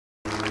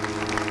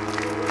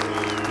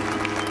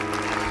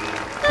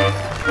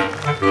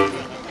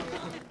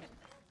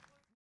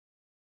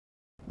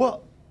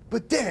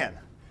But Dan,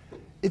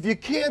 if you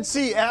can't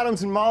see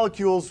atoms and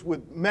molecules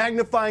with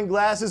magnifying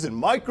glasses and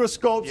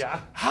microscopes,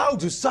 how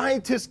do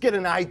scientists get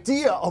an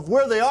idea of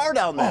where they are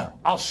down there? Oh,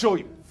 I'll show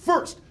you.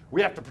 First,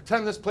 we have to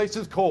pretend this place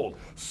is cold,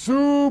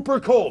 super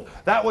cold.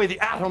 That way the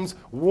atoms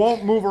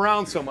won't move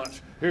around so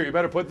much. Here, you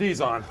better put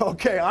these on.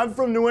 Okay, I'm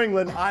from New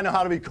England. I know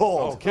how to be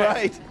cold. Okay.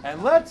 Right?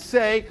 And let's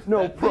say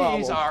that problem.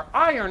 these are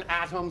iron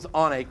atoms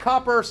on a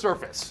copper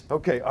surface.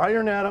 Okay,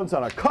 iron atoms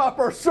on a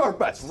copper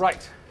surface.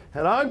 Right.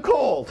 And I'm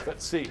cold.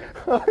 Let's see.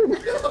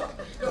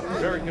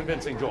 Very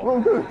convincing,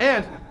 Joel.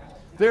 And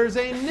there's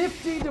a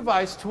nifty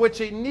device to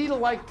which a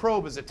needle-like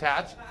probe is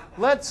attached.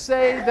 Let's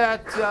say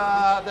that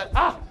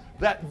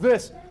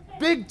this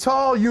big,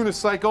 tall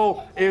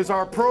unicycle is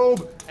our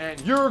probe,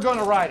 and you're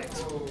gonna ride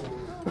it.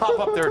 Hop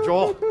up there,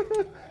 Joel.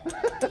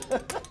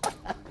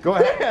 Go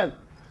ahead. Dan,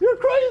 you're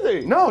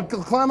crazy. No,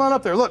 climb on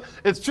up there. Look,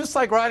 it's just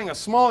like riding a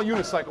small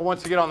unicycle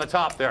once you get on the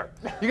top there.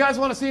 You guys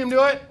want to see him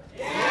do it?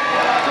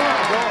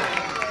 Yeah!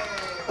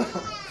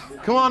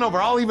 Come on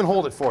over. I'll even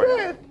hold it for you.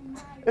 Dan,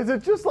 is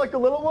it just like a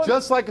little one?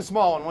 Just like a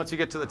small one once you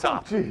get to the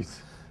top. Jeez.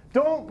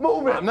 Don't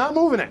move it. I'm not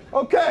moving it.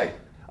 Okay,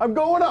 I'm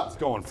going up.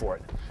 Going for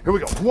it. Here we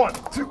go. 1,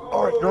 2.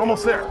 All right, you're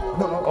almost there.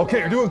 Okay,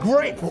 you're doing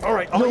great. All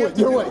right.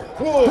 Your way.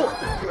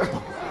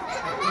 Whoa.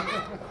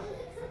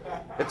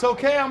 It's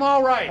okay. I'm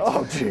all right.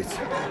 Oh, jeez.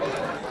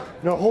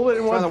 No, hold it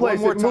in one place.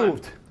 One more It time.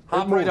 moved.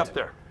 Hop right up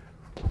there.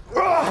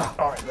 All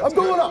right, I'm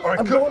going up. All right,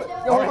 I'm good. going.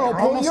 All right, Oh, you're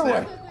pull almost your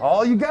there. way.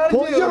 All you gotta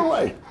Pull your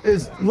way. do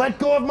is let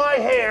go of my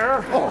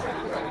hair. Oh,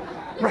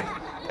 Right.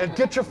 And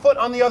get your foot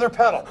on the other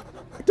pedal.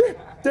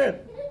 Dan,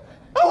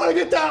 I want to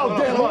get down.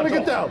 Dan, I want to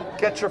get down.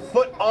 Get your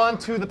foot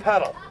onto the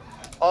pedal.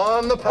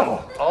 On the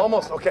pedal.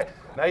 Almost. Okay.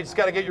 Now you just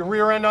got to get your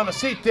rear end on the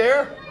seat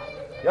there.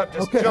 Yep.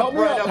 Just Okay, jump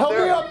right up help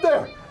there. me up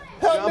there.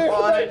 Help me Jump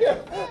on up it.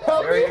 there.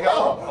 Help There me you go.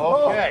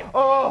 out. Okay.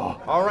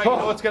 All right. You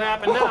know what's going to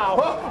happen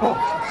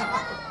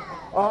now?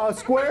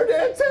 Square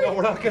dancing? No,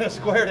 we're not going to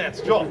square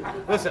dance. Joel,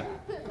 listen.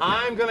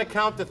 I'm going to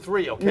count to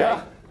 3, okay?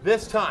 Yeah.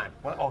 This time.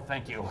 Oh,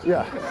 thank you.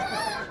 Yeah.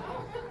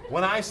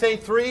 When I say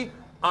 3,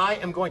 I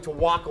am going to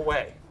walk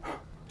away. Do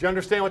you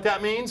understand what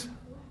that means?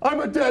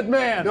 I'm a dead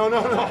man. No.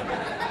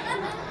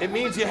 It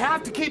means you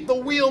have to keep the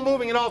wheel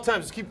moving at all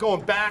times. Just keep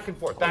going back and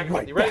forth, back and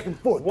forth. You ready? Back and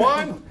forth.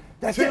 1,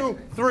 That's 2,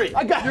 3.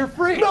 I got it. You're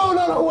free.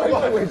 No,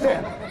 wait,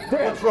 Dan.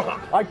 What's wrong?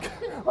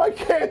 I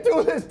can't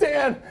do this,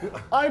 Dan.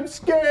 I'm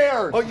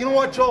scared. Oh, you know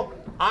what, Joel?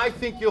 I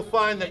think you'll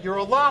find that you're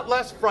a lot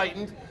less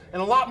frightened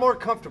and a lot more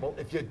comfortable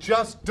if you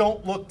just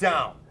don't look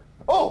down.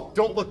 Oh,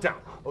 Don't look down.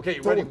 Okay,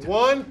 you ready? look down.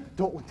 1,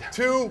 Don't look down.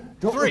 2,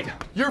 Don't 3. look down.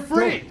 You're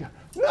free.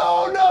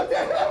 No,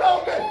 Dan,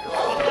 help me.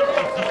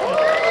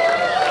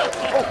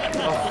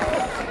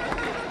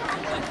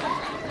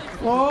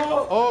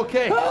 Oh,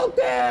 okay. Help,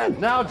 Dan.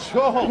 Now,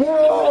 Joel.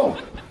 Whoa.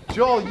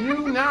 Joel,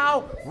 you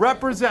now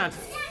represent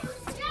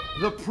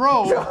the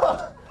probe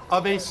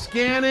of a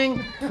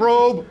scanning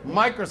probe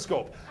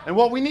microscope. And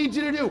what we need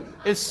you to do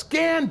is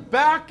scan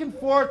back and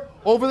forth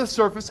over the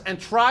surface and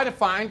try to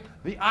find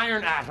the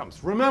iron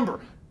atoms. Remember,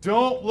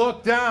 don't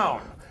look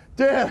down.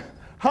 Dan,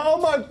 how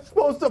am I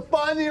supposed to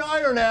find the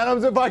iron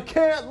atoms if I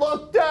can't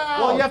look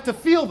down? Well, you have to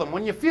feel them.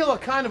 When you feel a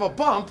kind of a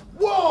bump,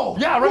 Whoa!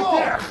 Yeah, right Whoa.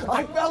 there.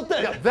 I felt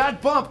it. yeah,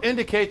 that bump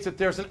indicates that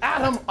there's an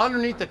atom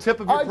underneath the tip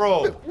of your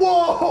probe.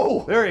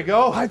 Whoa! There you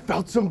go. I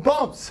felt some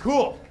bumps.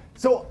 Cool.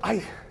 So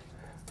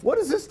what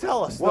does this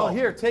tell us? Well, though?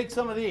 here, take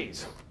some of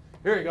these.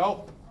 Here you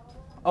go.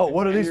 Oh,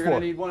 what are And these you're for?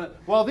 gonna need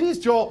well, these,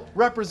 Joel,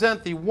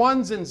 represent the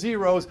 1s and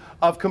 0s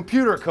of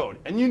computer code,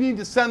 and you need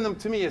to send them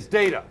to me as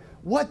data.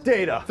 What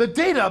data? The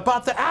data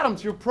about the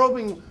atoms you're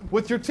probing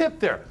with your tip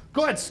there.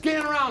 Go ahead,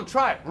 scan around,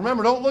 try it.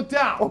 Remember, don't look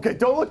down. Okay,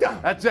 don't look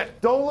down. That's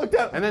it. Don't look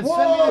down. And then Whoa,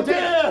 send me the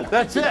data. Dan.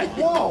 That's it.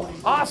 Whoa.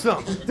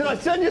 Awesome. Did I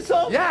send you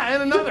some? Yeah,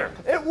 and another.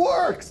 It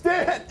works,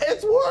 Dan.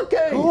 It's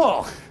working.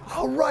 Cool.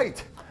 All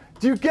right.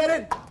 Do you get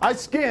it? I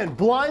scan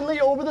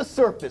blindly over the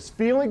surface,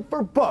 feeling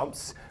for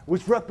bumps,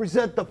 which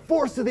represent the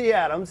force of the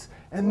atoms,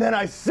 and then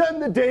I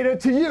send the data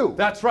to you.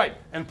 That's right.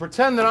 And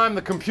pretend that I'm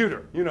the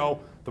computer. You know,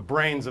 the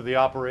brains of the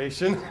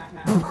operation.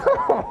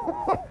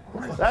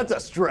 That's a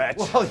stretch.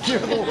 Well,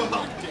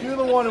 you're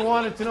the one who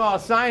wanted to know how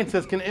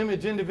scientists can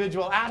image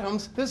individual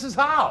atoms. This is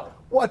how.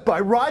 What, by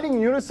riding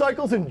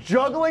unicycles and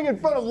juggling in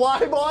front of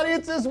live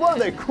audiences? What, are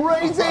they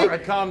crazy? All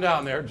right, calm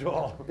down there,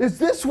 Joel. Is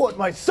this what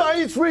my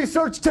science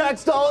research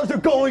tax dollars are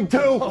going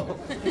to?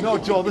 No,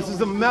 Joel, this is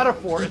a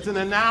metaphor. It's an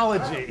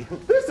analogy.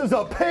 This is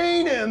a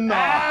pain in the...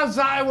 As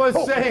I was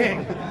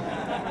saying,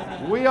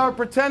 we are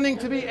pretending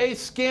to be a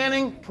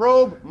scanning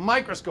probe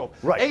microscope.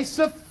 Right. A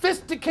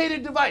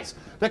sophisticated device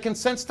that can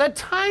sense the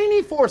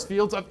tiny force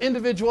fields of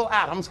individual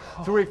atoms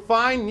through a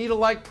fine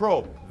needle-like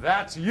probe.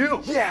 That's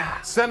you.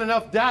 Yeah. Send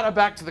enough data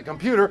back to the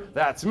computer,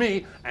 that's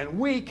me, and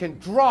we can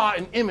draw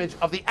an image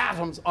of the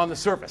atoms on the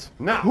surface.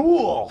 Now,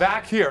 Cool.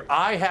 back here,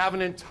 I have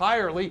an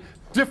entirely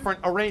different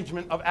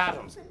arrangement of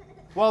atoms.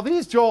 Well,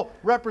 these, Joel,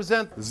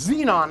 represent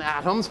xenon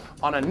atoms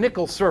on a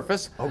nickel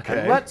surface. Okay.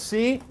 And let's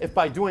see if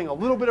by doing a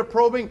little bit of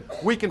probing,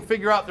 we can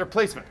figure out their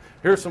placement.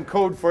 Here's some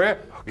code for you.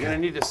 You're going to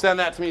need to send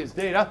that to me as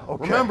data.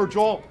 Okay. Remember,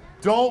 Joel,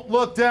 Don't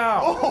look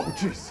down. Oh,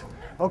 jeez.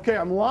 Okay,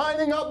 I'm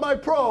lining up my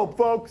probe,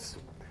 folks.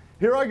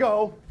 Here I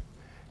go.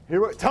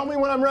 Tell me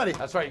when I'm ready.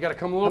 That's right, you gotta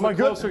come a little Am I bit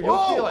good? closer. You'll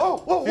Whoa, feel it. whoa,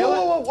 whoa, Feel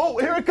whoa, it? whoa, whoa,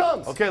 here it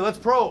comes. Okay, let's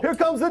probe. Here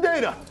comes the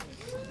data.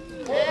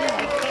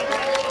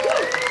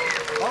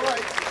 All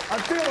right, I'm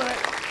feeling it.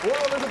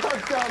 Whoa, there's a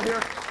touchdown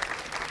here.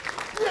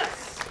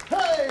 Yes!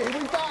 Hey,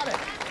 we got it.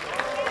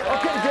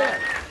 Okay,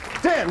 Dan.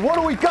 Dan, what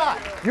do we got?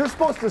 You're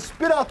supposed to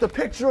spit out the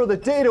picture of the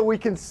data we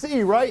can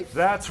see, right?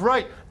 That's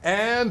right.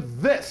 And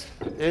this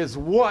is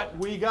what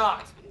we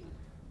got.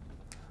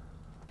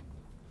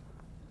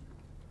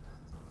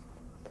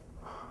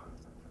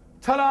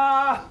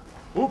 Ta-da!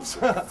 Oops.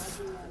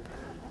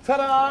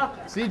 Ta-da!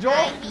 See,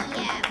 Joel?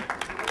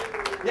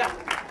 Yeah.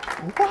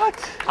 What?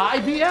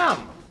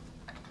 IBM.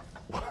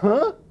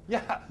 Huh?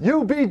 Yeah.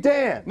 You be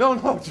Dan. No,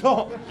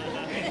 Joel.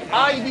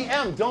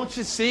 IBM. Don't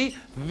you see?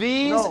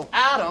 These No.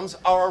 atoms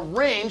are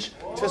arranged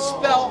to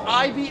spell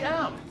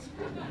IBM.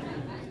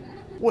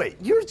 Wait,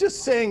 you're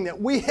just saying that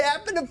we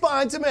happen to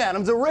find some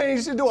atoms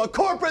arranged into a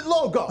corporate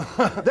logo.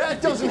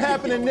 That doesn't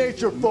happen in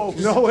nature, folks.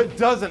 No, it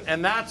doesn't,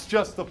 and that's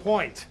just the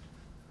point.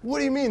 What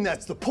do you mean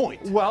that's the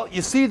point? Well,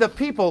 you see, the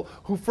people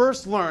who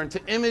first learned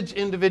to image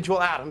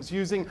individual atoms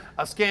using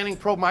a scanning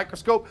probe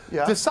microscope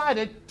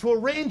decided to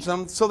arrange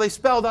them so they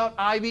spelled out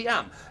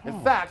IBM.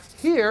 In fact,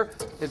 here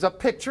is a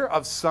picture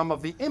of some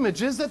of the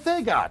images that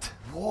they got.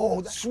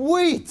 Whoa,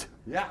 sweet!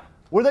 Yeah.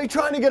 Were they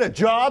trying to get a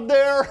job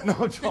there?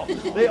 No, Joel,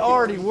 they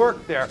already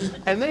worked there,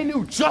 and they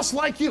knew, just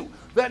like you,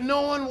 that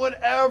no one would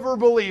ever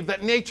believe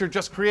that nature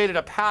just created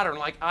a pattern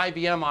like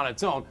IBM on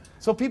its own.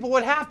 So people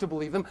would have to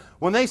believe them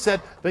when they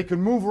said they could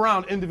move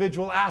around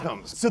individual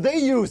atoms. So they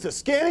used a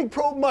scanning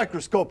probe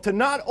microscope to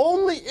not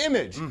only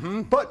image,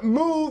 but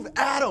move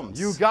atoms.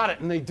 You got it,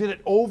 and they did it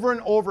over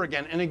and over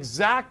again in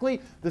exactly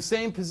the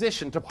same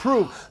position to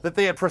prove that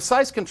they had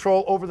precise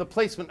control over the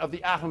placement of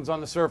the atoms on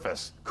the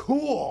surface.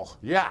 Cool.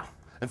 Yeah.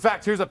 In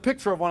fact, here's a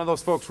picture of one of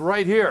those folks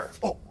right here.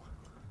 Oh,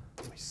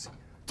 let me see.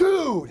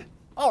 Dude,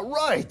 all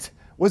right.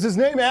 Was his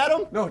name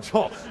Adam? No,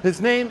 Joel. His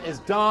name is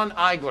Don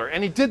Eigler,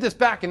 and he did this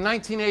back in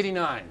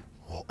 1989.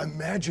 Well,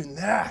 imagine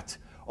that.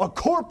 A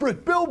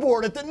corporate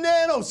billboard at the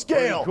nano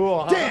scale. Pretty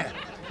cool, huh? Dan,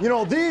 you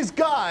know, these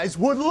guys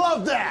would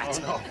love that.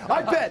 Oh, no.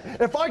 I bet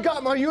if I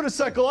got my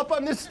unicycle up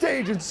on this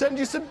stage and send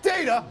you some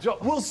data,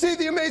 we'll see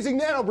the amazing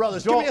Nano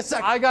Brothers. Joel, Give me a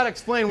second. I got to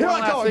explain Here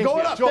one I go. last thing. Going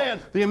to you. up, Joel, Dan.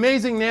 The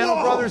amazing Nano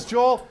Whoa. Brothers,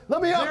 Joel,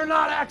 Let me up. they're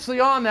not actually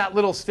on that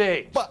little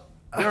stage. But-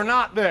 they're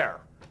not there.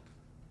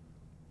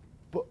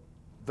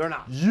 They're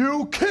not.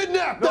 You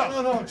kidnapped them.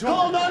 No, Joel.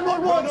 Call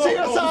 911. No,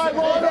 CSI,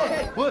 no.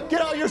 hey, Look,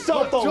 get out your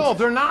cell phones. Joel,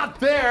 they're not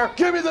there.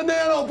 Give me the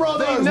Nano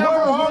Brothers. They never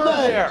Where are were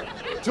they? there.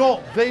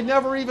 Joel, they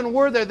never even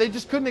were there. They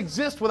just couldn't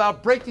exist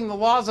without breaking the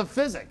laws of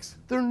physics.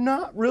 They're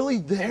not really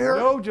there.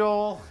 No,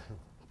 Joel.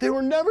 They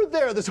were never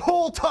there this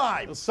whole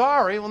time.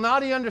 Sorry. Well, now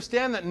do you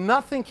understand that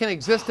nothing can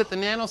exist at the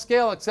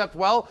nanoscale except,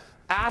 well,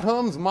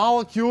 atoms,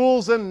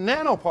 molecules, and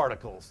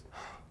nanoparticles?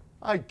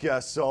 I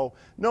guess so.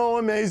 No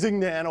amazing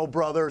Nano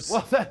Brothers.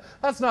 Well,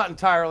 that's not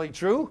entirely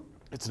true.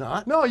 It's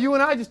not? No, you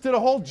and I just did a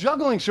whole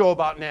juggling show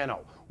about Nano.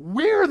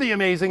 We're the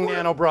amazing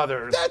Nano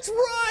Brothers. That's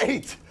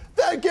right.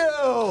 Thank you.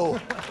 Yeah,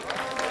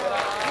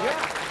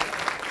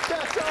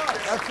 That's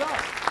us. that's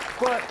us.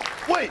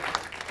 But wait,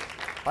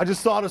 I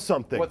just thought of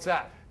something. What's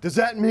that? Does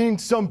that mean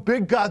some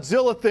big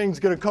Godzilla thing's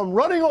gonna come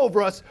running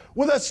over us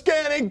with a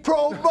scanning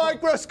probe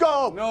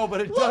microscope? No,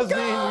 but it Look does mean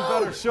we out!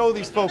 better show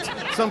these folks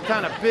some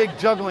kind of big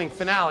juggling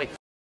finale.